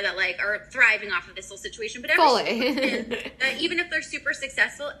out there that, like, are thriving off of this whole situation, but even if they're super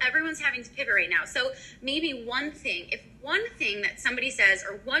successful, everyone's having to pivot right now. So maybe if one thing that somebody says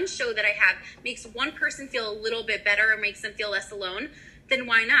or one show that I have makes one person feel a little bit better or makes them feel less alone, then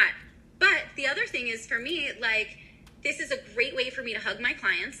why not? But the other thing is, for me, like, this is a great way for me to hug my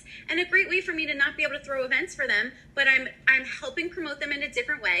clients and a great way for me to not be able to throw events for them, but I'm helping promote them in a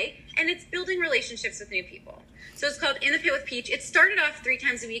different way, and it's building relationships with new people. So it's called In the Pit with Peach. It started off 3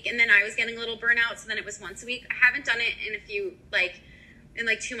 times a week, and then I was getting a little burnout, so then it was once a week. I haven't done it in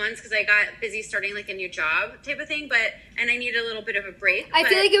in 2 months because I got busy starting, like, a new job type of thing, and I needed a little bit of a break. I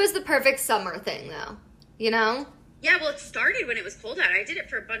feel like it was the perfect summer thing, though, you know? Yeah, well, it started when it was cold out. I did it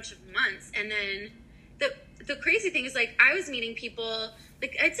for a bunch of months, and then the crazy thing is, like, I was meeting people,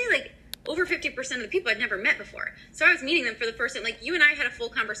 like, I'd say, like, over 50% of the people I'd never met before. So I was meeting them for the first time. Like, you and I had a full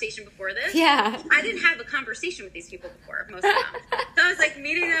conversation before this. Yeah. I didn't have a conversation with these people before, most of them. So I was, like,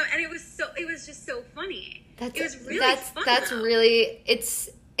 meeting them, and it was just so funny. It was really fun. That's really, it's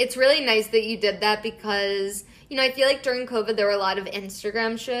really nice that you did that, because, you know, I feel like during COVID there were a lot of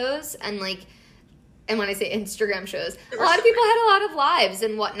Instagram shows, and, like, and when I say Instagram shows, a lot of people had a lot of lives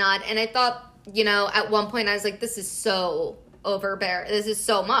and whatnot, and I thought, you know, at one point I was like, this is so overbearing. This is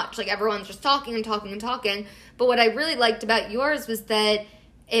so much. Like, everyone's just talking and talking and talking. But what I really liked about yours was that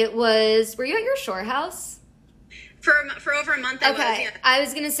it was, were you at your shore house? For over a month, I was, yeah. I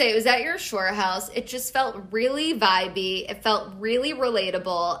was going to say, it was at your shore house. It just felt really vibey. It felt really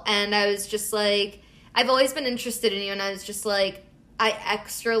relatable. And I was just like, I've always been interested in you. And I was just like, I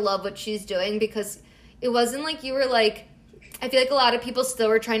extra love what she's doing, because it wasn't like you were like, I feel like a lot of people still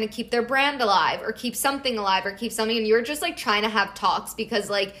were trying to keep their brand alive or keep something alive or keep something. And you were just, like, trying to have talks because,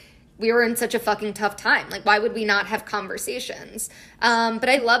 like, we were in such a fucking tough time. Like, why would we not have conversations? But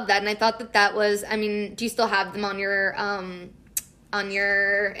I love that, and I thought that was, I mean, do you still have them on your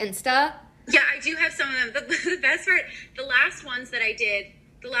Insta? Yeah, I do have some of them. The best part, the last ones that I did,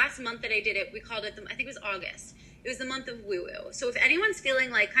 the last month that I did it, we called it, I think it was August. It was the month of woo-woo. So if anyone's feeling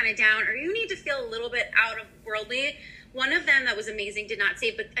like kind of down, or you need to feel a little bit out of worldly, one of them that was amazing did not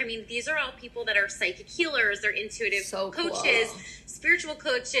say, but I mean, these are all people that are psychic healers, they're intuitive coaches, spiritual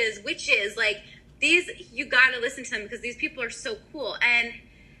coaches, witches, like these, you got to listen to them because these people are so cool. And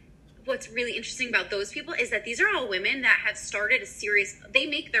what's really interesting about those people is that these are all women that have started a serious, they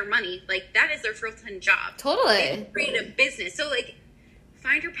make their money, like that is their full-time job. Totally. They create a business. So like,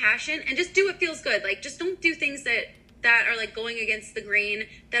 find your passion and just do what feels good. Like, just don't do things that are like going against the grain,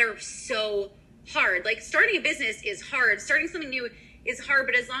 that are so hard. Like, starting a business is hard. Starting something new is hard,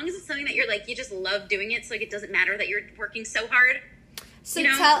 but as long as it's something that you're like, you just love doing it, so like it doesn't matter that you're working so hard. So you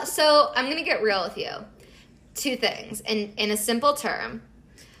know? So I'm gonna get real with you. Two things in a simple term.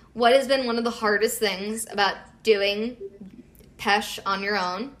 What has been one of the hardest things about doing Peche on your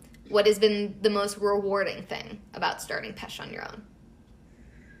own? What has been the most rewarding thing about starting Peche on your own?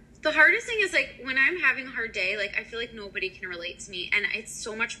 The hardest thing is, like, when I'm having a hard day, like, I feel like nobody can relate to me, and it's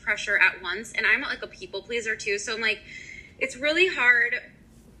so much pressure at once, and I'm, like, a people pleaser, too, so I'm, like, it's really hard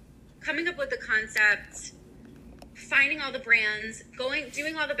coming up with the concept, finding all the brands,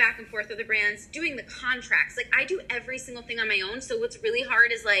 doing all the back and forth with the brands, doing the contracts. Like, I do every single thing on my own, so what's really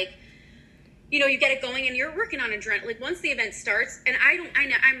hard is, like, you know, you get it going and you're working on adrenaline. Like, once the event starts, and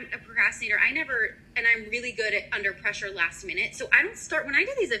I'm a procrastinator. And I'm really good at under pressure last minute. So I don't start, when I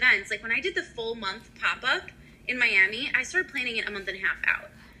do these events, like when I did the full month pop-up in Miami, I started planning it a month and a half out.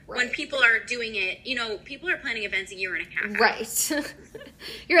 Right. When people are doing it, you know, people are planning events a year and a half out. Right.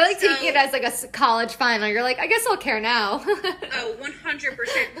 You're like taking it as like a college final. You're like, I guess I'll care now. Oh,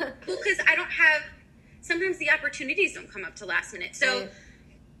 100%. Well, because I don't have, sometimes the opportunities don't come up to last minute. So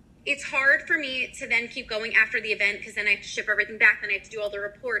it's hard for me to then keep going after the event, because then I have to ship everything back, then I have to do all the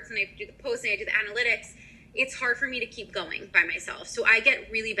reports, and I have to do the posts, and I have to do the analytics. It's hard for me to keep going by myself. So I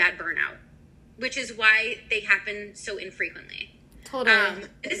get really bad burnout, which is why they happen so infrequently. Totally.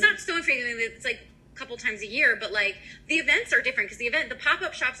 It's not so infrequently, it's like a couple times a year, but like the events are different, because the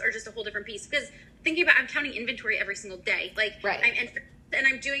pop-up shops are just a whole different piece. Because thinking about, I'm counting inventory every single day. Like, right. And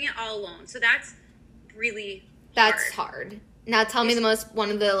I'm doing it all alone. So that's really hard. Now tell me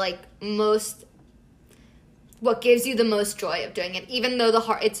one of the what gives you the most joy of doing it, even though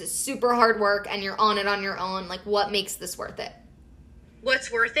it's a super hard work and you're on it on your own, like what makes this worth it?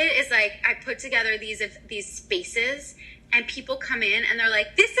 What's worth it is like, I put together these spaces and people come in and they're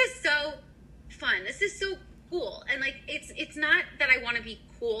like, this is so fun. This is so cool. And like, it's not that I want to be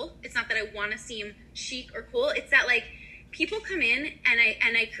cool. It's not that I want to seem chic or cool. It's that like people come in and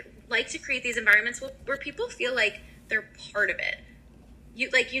I like to create these environments where people feel like they're part of it. You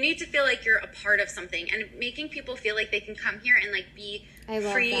need to feel like you're a part of something, and making people feel like they can come here and like be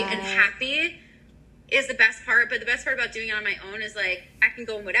free and happy is the best part. But the best part about doing it on my own is like, I can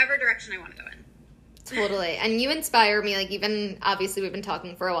go in whatever direction I want to go in. Totally. And you inspire me, like, even obviously we've been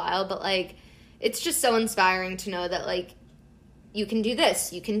talking for a while, but like, it's just so inspiring to know that like, you can do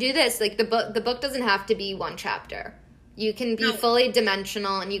this, you can do this. Like the book doesn't have to be one chapter. You can be fully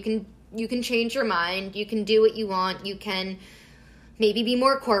dimensional, and you can change your mind. You can do what you want. You can maybe be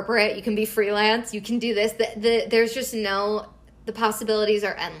more corporate. You can be freelance. You can do this. There's just the possibilities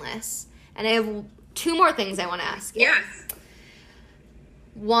are endless. And I have two more things I want to ask you. Yes.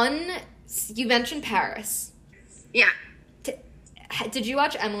 One, you mentioned Paris. Yeah. Did you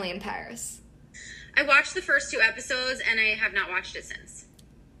watch Emily in Paris? I watched the first 2 episodes, and I have not watched it since.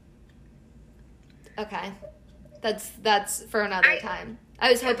 Okay. That's for another time. I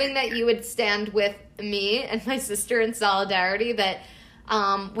was hoping that you would stand with me and my sister in solidarity that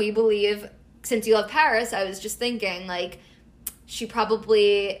we believe, since you love Paris, I was just thinking, like,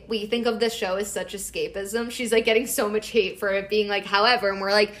 we think of this show as such escapism. She's, like, getting so much hate for it being, like, however, and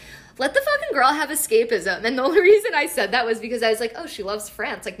we're like, let the fucking girl have escapism. And the only reason I said that was because I was like, oh, she loves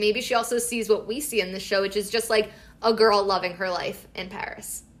France. Like, maybe she also sees what we see in the show, which is just, like, a girl loving her life in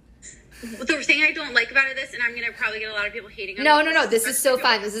Paris. The thing I don't like about this, and I'm going to probably get a lot of people hating on me. No. This is so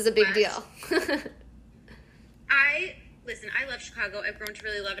fine. This is a big deal. I love Chicago. I've grown to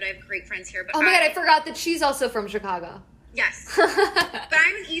really love it. I have great friends here. But oh my God, I forgot that she's also from Chicago. Yes. But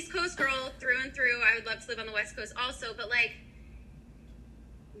I'm an East Coast girl through and through. I would love to live on the West Coast also. But, like,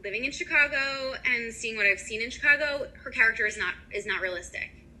 living in Chicago and seeing what I've seen in Chicago, her character is not realistic.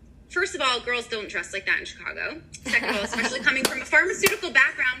 first of all, girls don't dress like that in Chicago. Second of all, especially coming from a pharmaceutical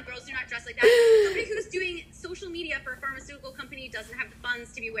background, girls do not dress like that. Somebody who's doing social media for a pharmaceutical company doesn't have the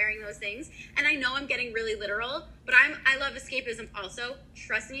funds to be wearing those things. And I know I'm getting really literal, but I love escapism also.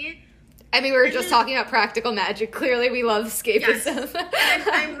 Trust me. I mean, we were just talking about Practical Magic. Clearly, we love escapism. Yes.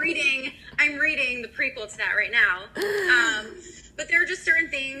 I'm reading the prequel to that right now. But there are just certain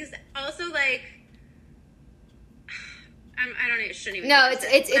things. Also, like, I don't know. Shouldn't even. No,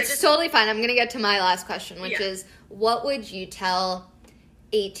 it's totally fine. I'm gonna get to my last question, which is, what would you tell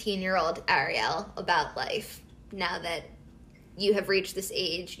 18-year-old Ariel about life now that you have reached this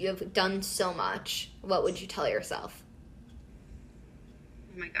age? You have done so much. What would you tell yourself?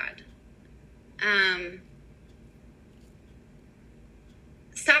 Oh my God.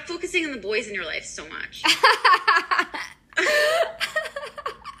 Stop focusing on the boys in your life so much.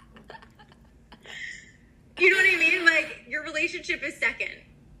 You know what I mean? Like, your relationship is second.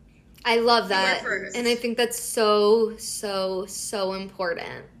 I love that. You're first. And I think that's so, so, so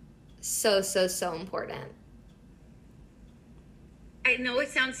important. So, so, so important. I know it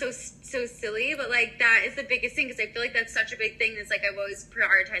sounds so silly, but, like, that is the biggest thing, because I feel like that's such a big thing. It's like I've always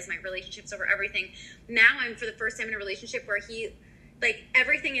prioritized my relationships over everything. Now I'm, for the first time in a relationship where he, like,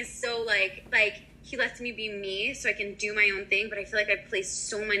 everything is so, like he lets me be me so I can do my own thing, but I feel like I've placed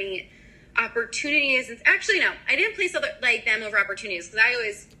so many opportunities. And actually, no, I didn't place them over opportunities, because I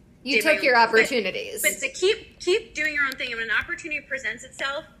always took your opportunities. But to keep doing your own thing, and when an opportunity presents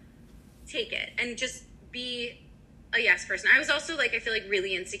itself, take it and just be a yes person. I was also, like, I feel like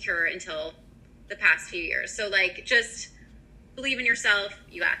really insecure until the past few years. So, like, just believe in yourself.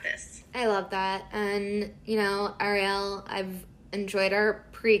 You got this. I love that. And, you know, Ariel, I've enjoyed our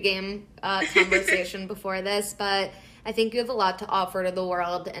pregame conversation before this, but I think you have a lot to offer to the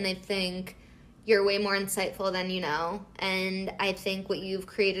world, and I think you're way more insightful than you know. And I think what you've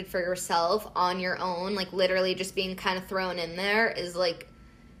created for yourself on your own, like, literally just being kind of thrown in there, is, like,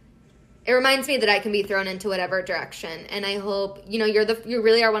 it reminds me that I can be thrown into whatever direction. And I hope, you know, you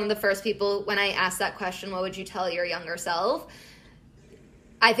really are one of the first people, when I ask that question, what would you tell your younger self?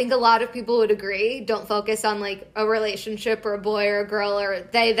 I think a lot of people would agree. Don't focus on, like, a relationship or a boy or a girl or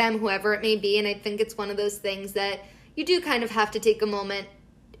they, them, whoever it may be. And I think it's one of those things that you do kind of have to take a moment.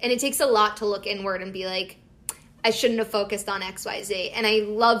 And it takes a lot to look inward and be like, I shouldn't have focused on X, Y, Z. And I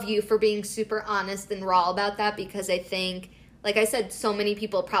love you for being super honest and raw about that, because I think, like I said, so many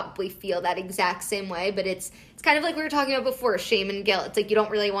people probably feel that exact same way. But it's kind of like we were talking about before, shame and guilt. It's like you don't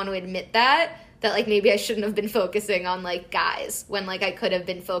really want to admit that like, maybe I shouldn't have been focusing on, like, guys when, like, I could have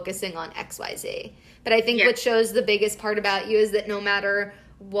been focusing on X, Y, Z. But I think what shows the biggest part about you is that no matter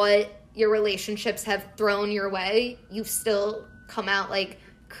what your relationships have thrown your way, you've still come out, like,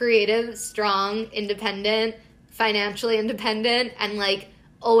 creative, strong, independent, financially independent, and, like,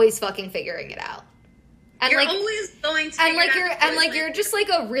 always fucking figuring it out. And you're like, always going to and like you're just, like,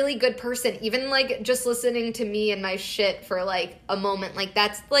 a really good person. Even, like, just listening to me and my shit for, like, a moment, like,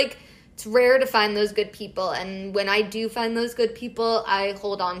 that's, like, it's rare to find those good people. And when I do find those good people, I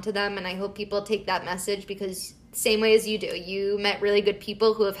hold on to them, and I hope people take that message, because same way as you do, you met really good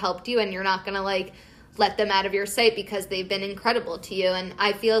people who have helped you, and you're not gonna, like, let them out of your sight because they've been incredible to you. And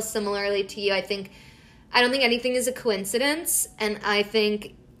I feel similarly to you. I don't think anything is a coincidence, and I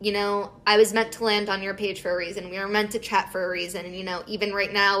think, you know, I was meant to land on your page for a reason. We were meant to chat for a reason. And, you know, even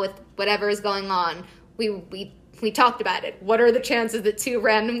right now with whatever is going on, we talked about it. What are the chances that two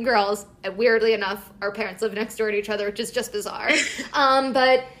random girls, and weirdly enough, our parents live next door to each other, which is just bizarre.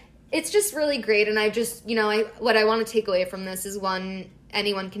 But it's just really great. And I just, you know, what I want to take away from this is, one,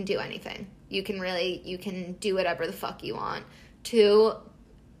 anyone can do anything. You can do whatever the fuck you want. Two,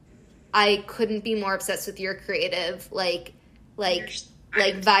 I couldn't be more obsessed with your creative, like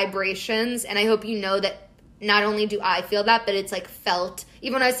vibrations. And I hope you know that not only do I feel that, but it's, like, felt.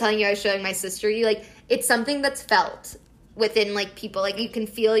 Even when I was telling you I was showing my sister you, like, it's something that's felt within, like, people. Like, you can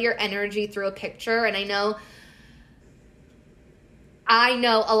feel your energy through a picture. And I know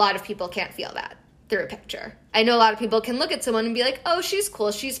a lot of people can't feel that through a picture. I know a lot of people can look at someone and be like, oh, she's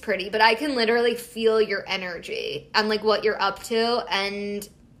cool, she's pretty. But I can literally feel your energy and, like, what you're up to. And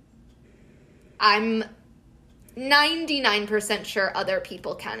I'm 99% sure other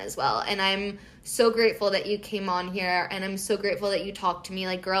people can as well. And I'm so grateful that you came on here, and I'm so grateful that you talked to me,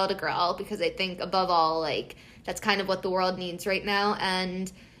 like, girl to girl, because I think above all, like, that's kind of what the world needs right now.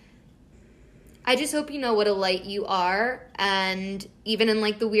 And I just hope you know what a light you are, and even in,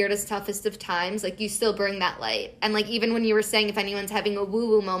 like, the weirdest, toughest of times, like, you still bring that light. And, like, even when you were saying if anyone's having a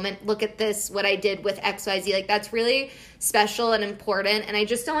woo-woo moment, look at this, what I did with XYZ, like, that's really special and important, and I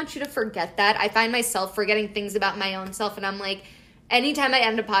just don't want you to forget that. I find myself forgetting things about my own self, and I'm like, anytime I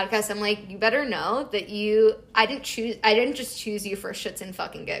end a podcast, I'm like, you better know that I didn't just choose you for shits and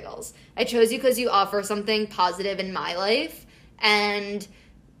fucking giggles. I chose you because you offer something positive in my life, and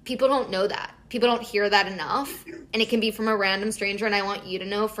people don't know that. People don't hear that enough, and it can be from a random stranger, and I want you to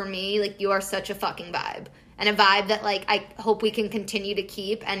know, for me, like, you are such a fucking vibe, and a vibe that, like, I hope we can continue to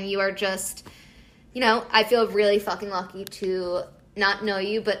keep, and you are just, you know, I feel really fucking lucky to not know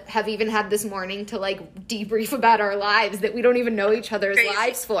you, but have even had this morning to, like, debrief about our lives that we don't even know each other's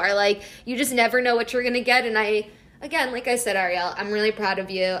lives for. Like, you just never know what you're gonna get, and again, like I said, Ariel, I'm really proud of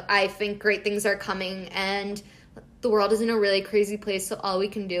you. I think great things are coming, and the world is in a really crazy place, so all we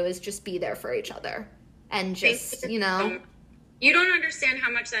can do is just be there for each other. And just, you know. You don't understand how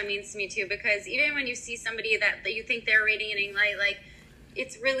much that means to me, too, because even when you see somebody that you think they're radiating light, like,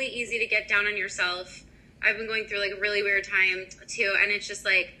 it's really easy to get down on yourself. I've been going through, like, a really weird time, too, and it's just,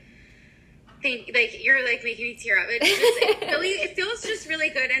 like, you're, like, making me tear up. It feels just really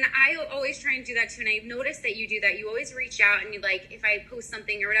good, and I always try and do that, too, and I've noticed that you do that. You always reach out, and you, like, if I post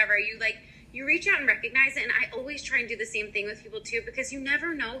something or whatever, you reach out and recognize it, and I always try and do the same thing with people, too, because you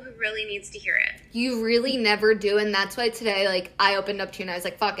never know who really needs to hear it. You really never do, and that's why today, like, I opened up to you, and I was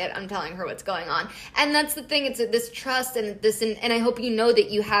like, fuck it, I'm telling her what's going on. And that's the thing, it's this trust, and and I hope you know that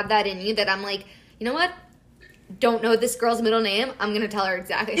you have that in you, that I'm like, you know what? Don't know this girl's middle name, I'm going to tell her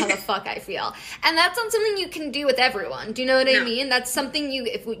exactly how the fuck I feel. And that's not something you can do with everyone. Do you know what I mean? That's something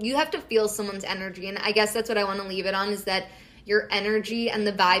if you have to feel someone's energy, and I guess that's what I want to leave it on, is that your energy and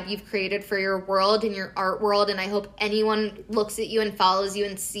the vibe you've created for your world and your art world, and I hope anyone looks at you and follows you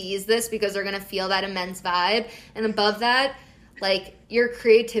and sees this, because they're going to feel that immense vibe. And above that, like, your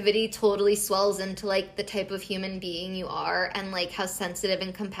creativity totally swells into, like, the type of human being you are, and, like, how sensitive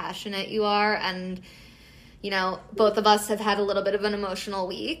and compassionate you are. And, you know, both of us have had a little bit of an emotional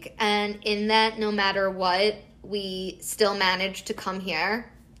week, and in that, no matter what, we still managed to come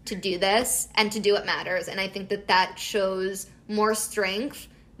here to do this and to do what matters. And I think that shows more strength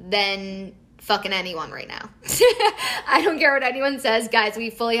than fucking anyone right now. I don't care what anyone says. Guys, we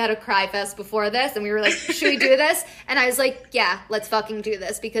fully had a cry fest before this, and we were like, should we do this? And I was like, yeah, let's fucking do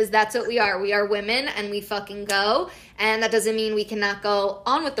this, because that's what we are. We are women, and we fucking go. And that doesn't mean we cannot go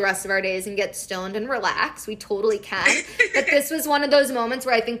on with the rest of our days and get stoned and relax. We totally can. But this was one of those moments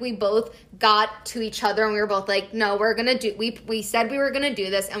where I think we both got to each other, and we were both like, no, we're going to do, we said we were going to do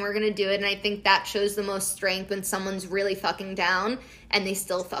this, and we're going to do it. And I think that shows the most strength when someone's really fucking down and they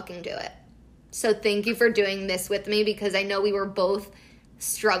still fucking do it. So thank you for doing this with me, because I know we were both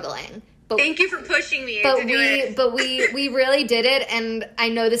struggling. But thank you for pushing me to do it. But we really did it, and I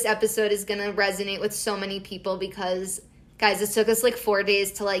know this episode is going to resonate with so many people, because, guys, it took us like 4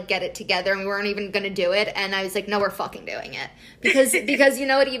 days to, like, get it together, and we weren't even going to do it, and I was like, no, we're fucking doing it. Because you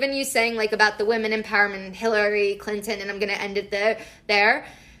know what, even you saying, like, about the women empowerment and Hillary Clinton, and I'm going to end it there,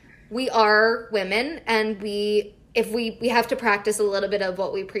 we are women, and we have to practice a little bit of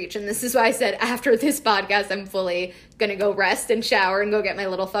what we preach. And this is why I said after this podcast, I'm fully going to go rest and shower and go get my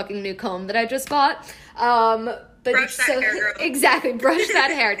little fucking new comb that I just bought. But brush that hair, girl. Exactly. Brush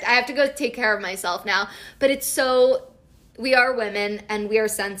that hair. I have to go take care of myself now. But we are women, and we are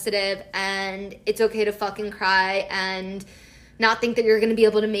sensitive, and it's okay to fucking cry and not think that you're going to be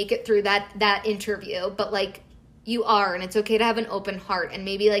able to make it through that interview. But, like, you are, and it's okay to have an open heart, and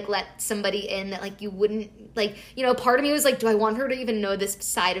maybe, like, let somebody in that, like, you wouldn't, like, you know, part of me was like, do I want her to even know this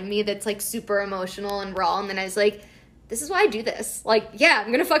side of me that's, like, super emotional and raw? And then I was like, this is why I do this. Like, yeah,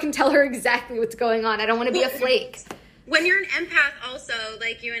 I'm gonna fucking tell her exactly what's going on. I don't want to be a flake. When you're an empath also,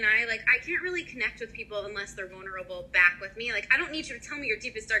 like you and I can't really connect with people unless they're vulnerable back with me. Like, I don't need you to tell me your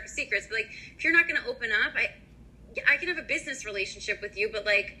deepest, darkest secrets, but, like, if you're not gonna open up, I can have a business relationship with you, but,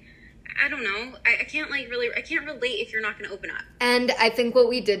 like, I don't know. I can't relate if you're not going to open up. And I think what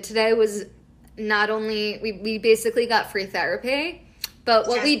we did today was not only, we basically got free therapy, but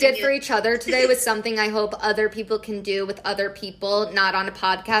what we did for each other today was something I hope other people can do with other people, not on a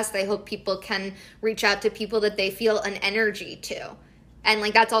podcast. I hope people can reach out to people that they feel an energy to. And,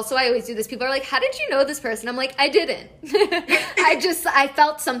 like, that's also, I always do this. People are like, how did you know this person? I'm like, I didn't. I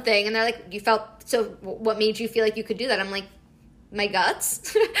felt something. And they're like, you felt, so what made you feel like you could do that? I'm like, my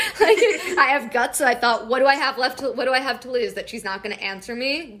guts. Like, I have guts, so I thought, what do I have to lose? That she's not going to answer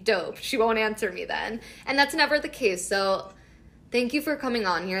me? Dope. She won't answer me then. And that's never the case. So thank you for coming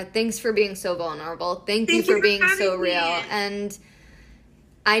on here. Thanks for being so vulnerable. Thank you for being so real. And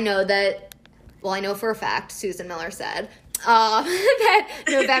I know that, well, I know for a fact, Susan Miller said, that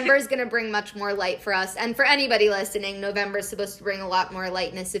November is going to bring much more light for us. And for anybody listening, November is supposed to bring a lot more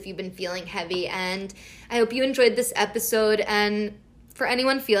lightness if you've been feeling heavy. And I hope you enjoyed this episode. And for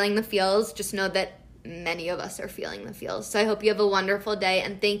anyone feeling the feels, just know that many of us are feeling the feels. So I hope you have a wonderful day,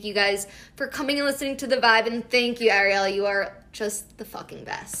 and thank you guys for coming and listening to The Vibe, and thank you, Ariel. You are just the fucking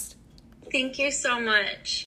best. Thank you so much.